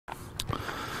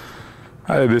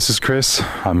Hi, this is Chris.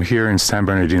 I'm here in San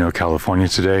Bernardino, California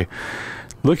today,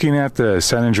 looking at the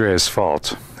San Andreas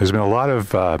Fault. There's been a lot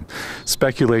of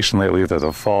speculation lately that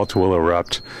the fault will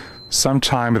erupt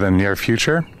sometime in the near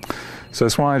future. So I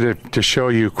just wanted to show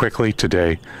you quickly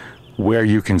today where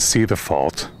you can see the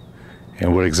fault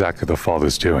and what exactly the fault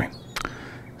is doing.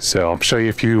 So I'll show you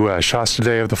a few shots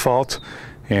today of the fault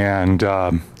and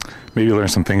maybe learn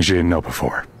some things you didn't know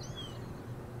before.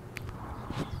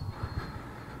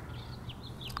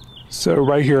 So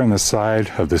right here on the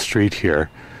side of the street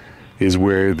here is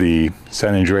where the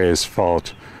San Andreas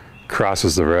Fault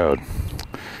crosses the road.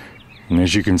 And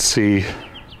as you can see,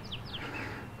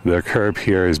 the curb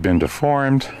here has been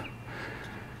deformed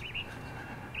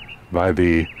by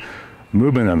the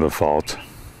movement of the fault.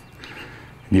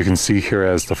 You can see here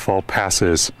as the fault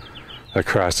passes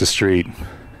across the street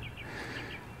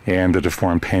and the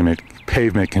deformed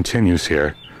pavement continues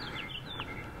here.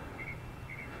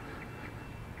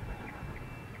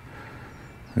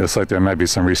 Looks like there might be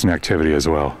some recent activity as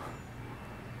well.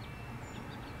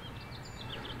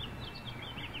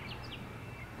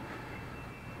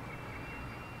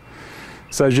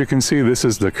 So as you can see, this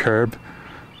is the curb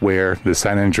where the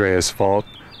San Andreas Fault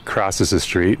crosses the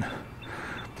street.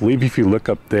 I believe if you look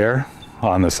up there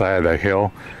on the side of the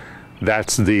hill,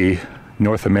 that's the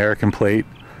North American plate.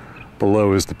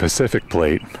 Below is the Pacific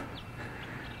plate.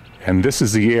 And this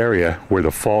is the area where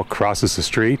the fault crosses the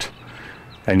street.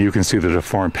 And you can see the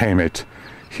deformed pavement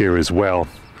here as well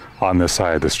on this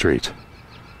side of the street.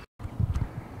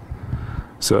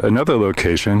 So another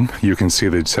location, you can see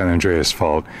the San Andreas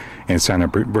Fault in San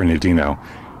Bernadino.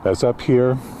 That's up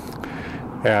here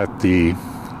at the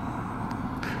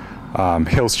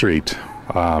Hill Street,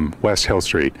 West Hill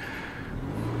Street.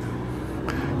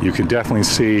 You can definitely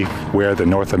see where the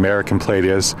North American plate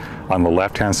is on the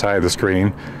left-hand side of the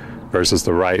screen versus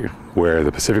the right where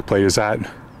the Pacific plate is at.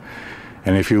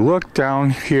 And if you look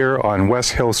down here on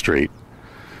West Hill Street,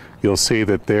 you'll see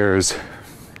that there's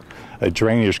a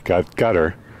drainage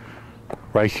gutter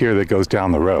right here that goes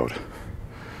down the road.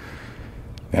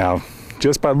 Now,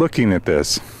 just by looking at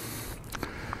this,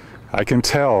 I can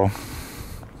tell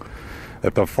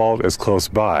that the fault is close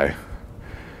by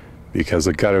because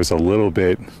the gutter is a little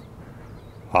bit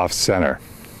off center.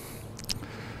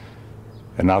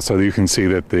 And also you can see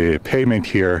that the pavement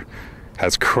here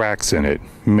has cracks in it,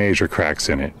 major cracks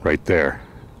in it, right there.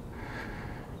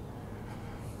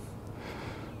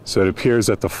 So it appears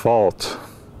that the fault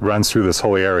runs through this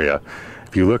whole area.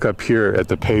 If you look up here at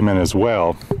the pavement as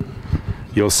well,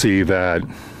 you'll see that,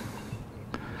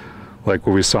 like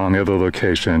what we saw in the other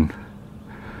location,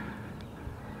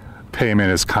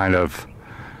 pavement is kind of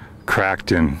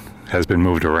cracked and has been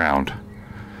moved around.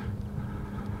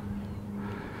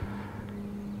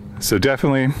 So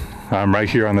definitely, I'm right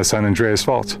here on the San Andreas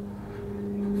Fault.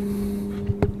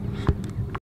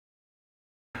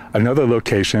 Another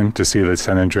location to see the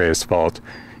San Andreas Fault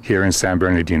here in San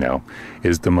Bernardino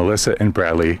is the Melissa and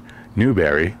Bradley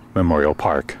Newberry Memorial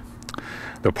Park.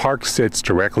 The park sits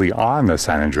directly on the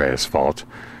San Andreas Fault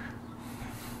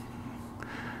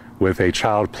with a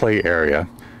child play area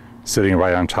sitting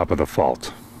right on top of the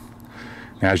fault.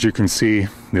 Now, as you can see,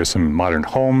 there's some modern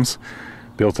homes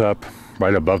built up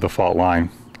right above the fault line.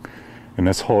 And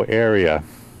this whole area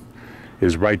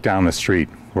is right down the street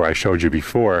where I showed you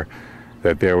before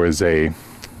that there was a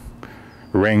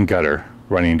rain gutter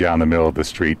running down the middle of the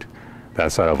street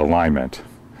that's out of alignment.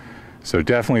 So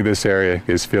definitely this area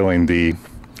is feeling the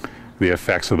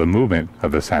effects of the movement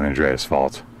of the San Andreas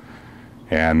Fault.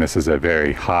 And this is a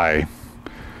very high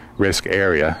risk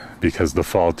area because the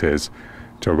fault is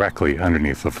directly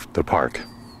underneath the park.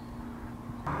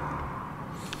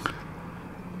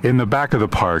 In the back of the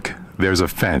park, there's a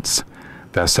fence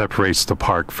that separates the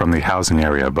park from the housing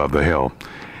area above the hill.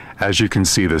 As you can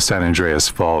see, the San Andreas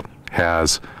Fault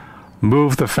has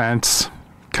moved the fence,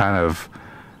 kind of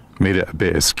made it a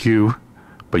bit askew,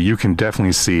 but you can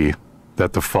definitely see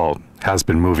that the fault has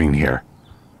been moving here.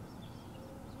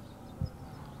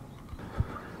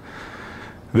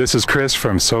 This is Chris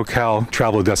from SoCal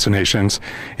Travel Destinations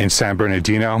in San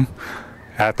Bernardino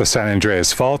at the San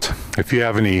Andreas Fault. If you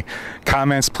have any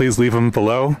comments, please leave them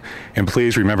below, and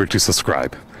please remember to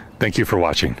subscribe. Thank you for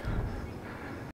watching.